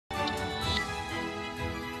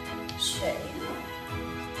谁？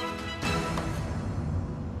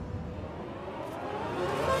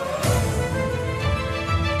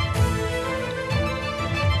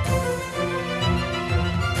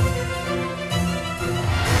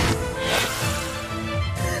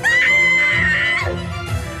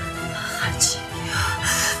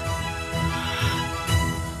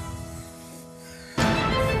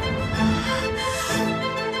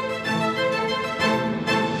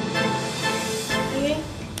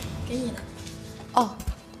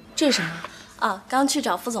这是什么？啊，刚去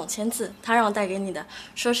找副总签字，他让我带给你的，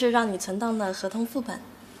说是让你存档的合同副本。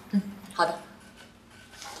嗯，好的。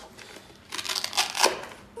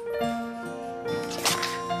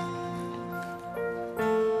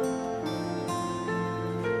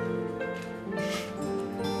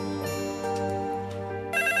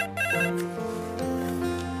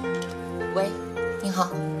喂，您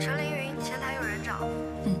好。陈凌云，前台有人找。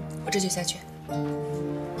嗯，我这就下去。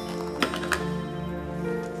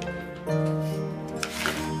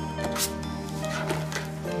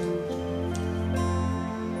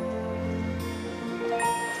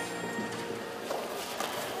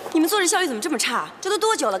 你们做事效率怎么这么差？这都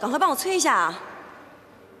多久了？赶快帮我催一下啊！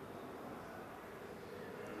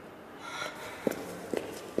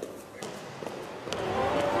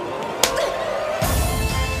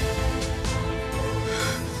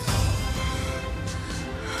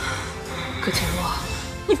葛晴若，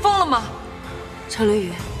你疯了吗？程凌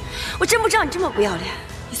云，我真不知道你这么不要脸，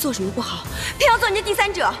你做什么不好，偏要做人家第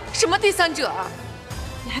三者。什么第三者啊？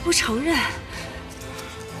你还不承认？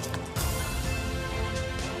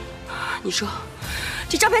 你说，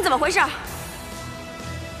这照片怎么回事？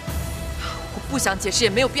我不想解释，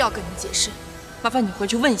也没有必要跟你解释。麻烦你回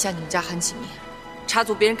去问一下你们家韩启明，插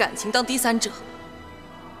足别人感情当第三者，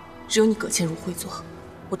只有你葛倩如会做，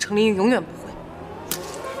我程凌云永远不会。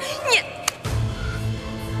你，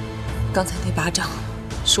刚才那巴掌，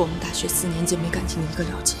是我们大学4年姐妹感情的一个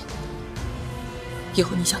了结。以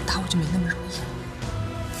后你想打我就没那么容易。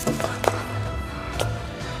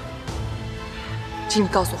 请你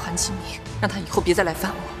告诉韩启明，让他以后别再来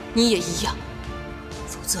烦我。你也一样，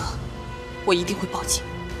否则我一定会报警。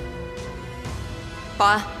保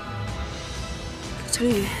安，程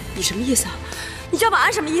凌云，你什么意思啊？你叫保安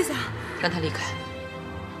什么意思啊？让他离开。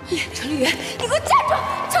程凌云，你给我站住！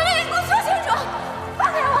程凌云，你给我说清楚！放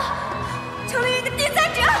开我！程凌云，个第三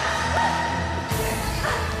者！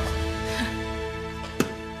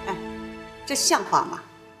哎，这像话吗？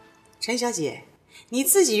陈小姐。 你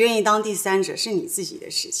自己愿意当第三者是你自己的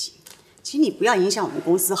事情，请你不要影响我们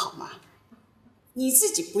公司好吗？你自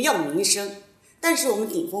己不要名声，但是我们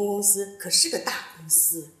鼎丰公司可是个大公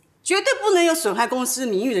司，绝对不能有损害公司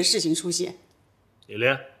名誉的事情出现。李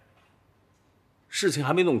莲，事情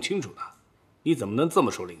还没弄清楚呢，你怎么能这么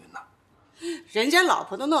说凌云呢？人家老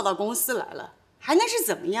婆都闹到公司来了，还能是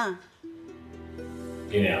怎么样？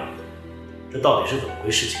林玲，这到底是怎么回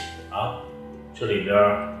事情啊？这里边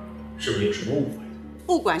是不是有什么误会？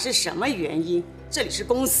 不管是什么原因，这里是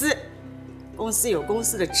公司，公司有公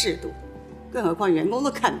司的制度，更何况员工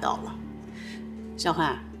都看到了。小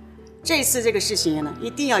欢，这次这个事情呢，一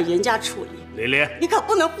定要严加处理。李丽，你可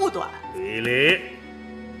不能护短。李丽，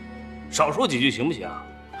少说几句行不行？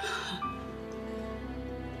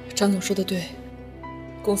张总说的对，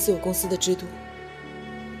公司有公司的制度，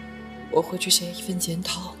我会去写一份检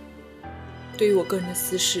讨。对于我个人的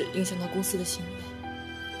私事影响到公司的行为，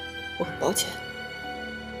我很抱歉。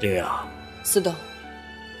 林阳，司董，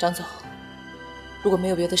张总，如果没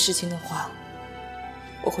有别的事情的话，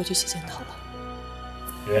我回去写检讨了。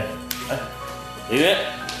李云，哎，李云，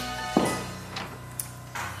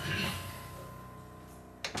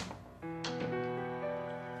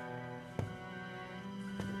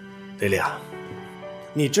李丽啊，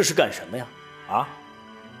你这是干什么呀？啊，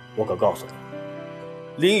我可告诉你，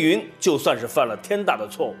凌云就算是犯了天大的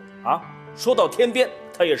错误啊，说到天边，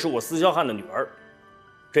她也是我司霄汉的女儿。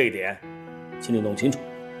 这一点，请你弄清楚。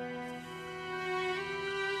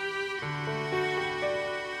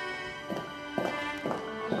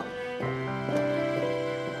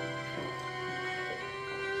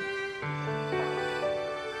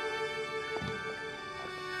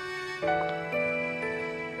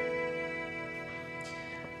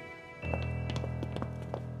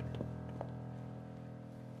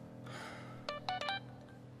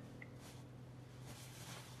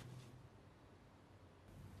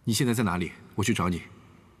你现在在哪里？我去找你。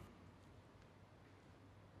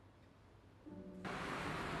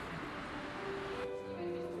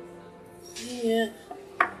凌云，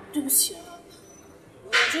对不起啊，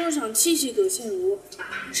我就是想气气葛倩如，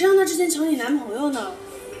谁让她之前抢你男朋友呢？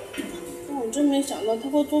但我真没想到她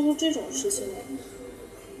会做出这种事情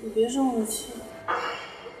来。你别生我的气。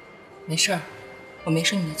没事儿，我没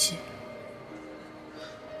生你的气。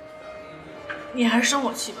你还是生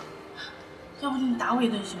我气吧，要不就你打我一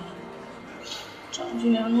顿行吗？这样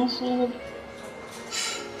心里还能舒服点。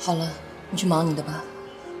好了，你去忙你的吧，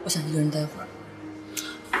我想一个人待会儿。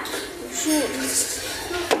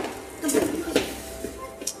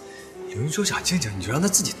刘云说想静静，你就让他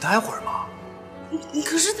自己待会儿嘛。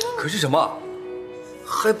可是他……可是什么？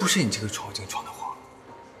还不是你这个闯进闯的祸。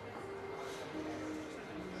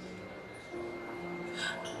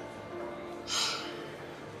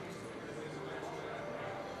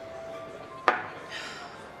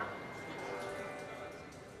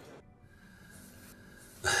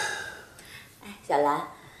哎，小兰，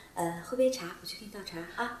喝杯茶，我去给你倒茶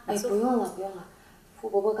啊。哎，不用了，不用了，傅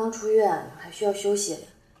伯伯刚出院，还需要休息。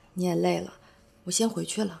你也累了，我先回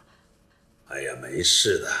去了。哎呀，没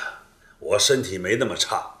事的，我身体没那么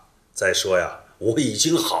差。再说呀，我已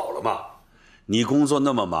经好了嘛。你工作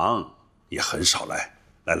那么忙，也很少来。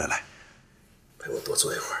来，陪我多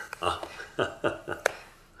坐一会儿啊。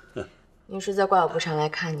您是在怪我不常来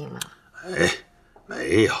看您吗？哎，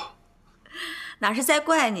没有。哪是在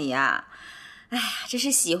怪你呀？哎呀，这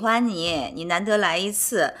是喜欢你，你难得来一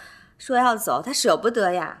次，说要走，他舍不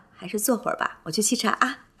得呀。还是坐会儿吧，我去沏茶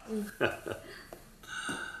啊。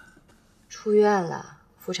出院了，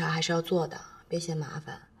复查还是要做的，别嫌麻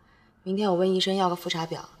烦。明天我问医生要个复查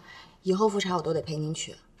表，以后复查我都得陪您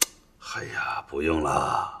去。哎呀，不用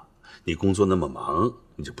了，你工作那么忙，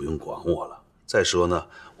你就不用管我了。再说呢，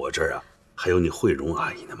我这儿啊还有你慧荣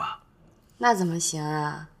阿姨呢嘛。那怎么行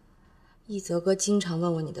啊？一泽哥经常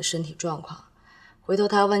问我你的身体状况，回头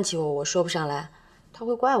他要问起我，我说不上来，他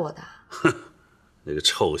会怪我的。哼，那个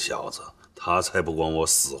臭小子，他才不管我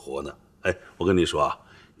死活呢。哎，我跟你说啊，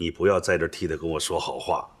你不要在这替他跟我说好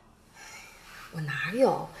话。我哪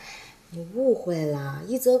有？你误会了，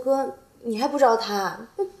一泽哥，你还不知道他，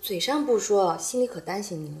那嘴上不说，心里可担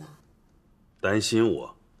心您了。担心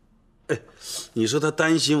我？哎，你说他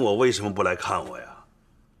担心我，为什么不来看我呀？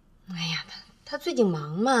哎呀，他最近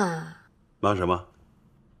忙嘛。忙什么？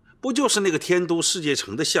不就是那个天都世界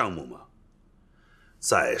城的项目吗？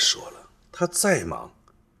再说了，他再忙，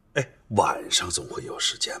哎，晚上总会有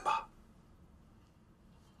时间吧？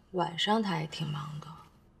晚上他也挺忙的。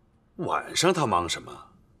晚上他忙什么？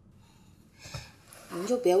您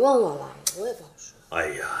就别问我了，我也不好说。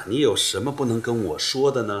哎呀，你有什么不能跟我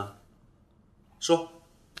说的呢？说。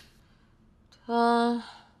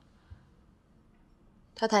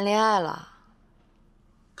他谈恋爱了。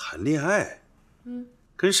谈恋爱？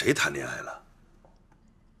跟谁谈恋爱了？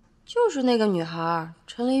就是那个女孩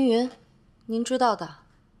陈凌云，您知道的。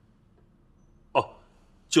哦，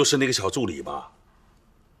就是那个小助理吧？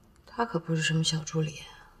她可不是什么小助理，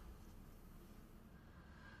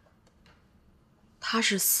她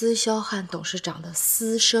是施霄汉董事长的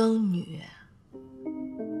私生女。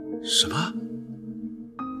什么？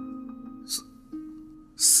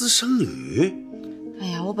私生女？哎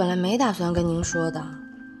呀，我本来没打算跟您说的，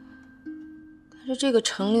但是这个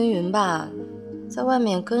程凌云吧，在外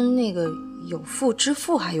面跟那个有妇之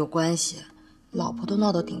夫还有关系，老婆都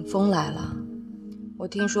闹到顶峰来了。我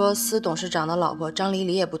听说司董事长的老婆张黎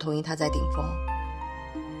黎也不同意他在顶峰。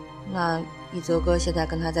那一泽哥现在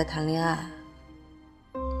跟他在谈恋爱，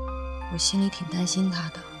我心里挺担心他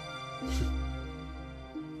的。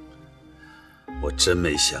我真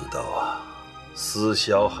没想到啊，施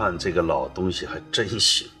霄汉这个老东西还真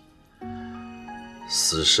行。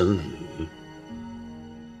私生女，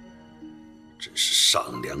真是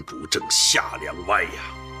上梁不正下梁歪呀。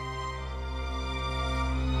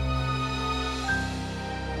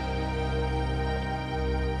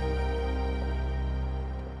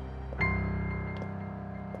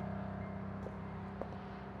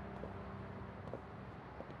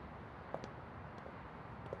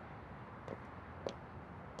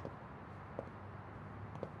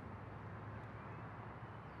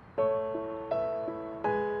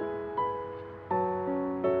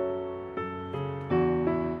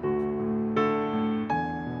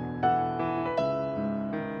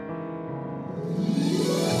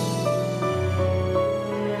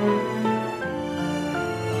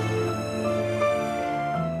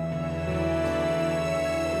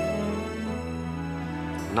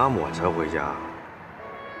那么晚才回家，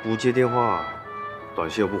不接电话，短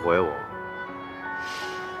信又不回我，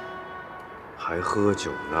还喝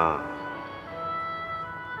酒呢。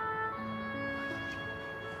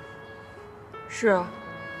是啊，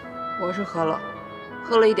我是喝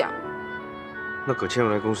了一点。那葛倩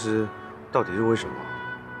来公司到底是为什么？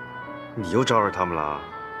你又招惹他们了？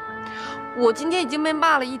我今天已经被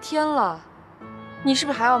骂了一天了，你是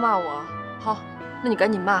不是还要骂我？好，那你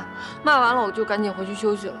赶紧骂，骂完了我就赶紧回去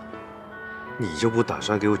休息了。你就不打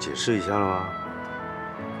算给我解释一下了吗？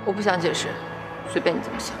我不想解释，随便你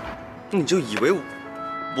怎么想。那你就以为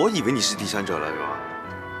我以为你是第三者了是吧？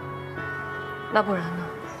那不然呢？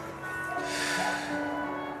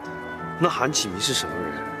那韩启明是什么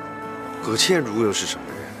人？葛倩如又是什么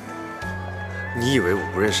人？你以为我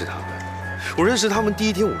不认识他们？我认识他们第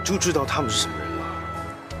一天我就知道他们是什么人了。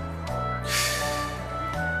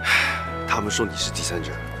他们说你是第三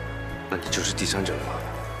者，那你就是第三者了吗？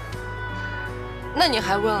那你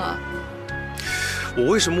还问啊？我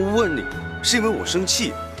为什么问你？是因为我生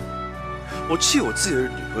气，我气我自己的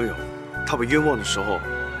女朋友，她被冤枉的时候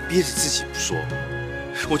憋着自己不说；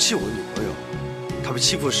我气我的女朋友，她被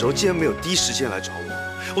欺负的时候竟然没有第一时间来找我；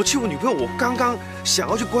我气我女朋友，我刚刚想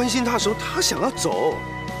要去关心她的时候，她想要走。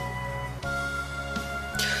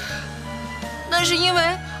那是因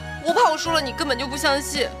为我怕我说了你根本就不相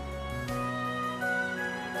信。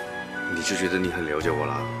你就觉得你很了解我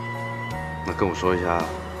了？那跟我说一下，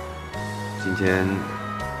今天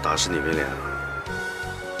打死你没脸？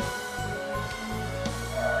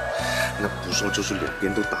那不说就是两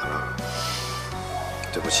边都打了。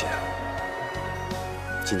对不起啊，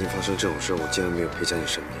今天发生这种事，我竟然没有陪在你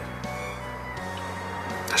身边，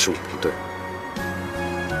那是我不对。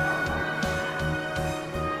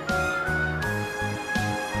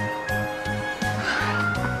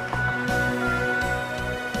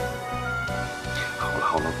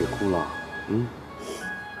好了，别哭了，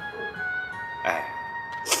哎，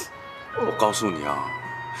我告诉你啊，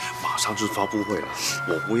马上就是发布会了，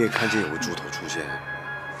我不愿意看见有个猪头出现。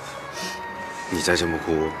你再这么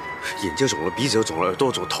哭，眼睛肿了，鼻子又肿了，耳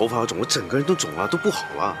朵肿了，头发又肿了，整个人都肿了，都不好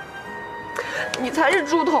了。你才是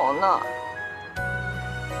猪头呢！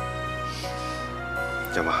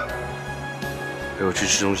江妈，陪我去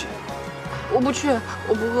吃东西。我不去，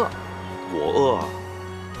我不饿。我饿啊，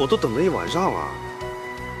我都等了一晚上了。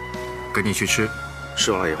跟你去吃，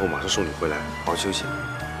吃完了以后马上送你回来，好好休息，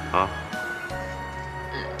啊！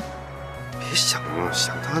别想了，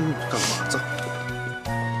想他干嘛？走。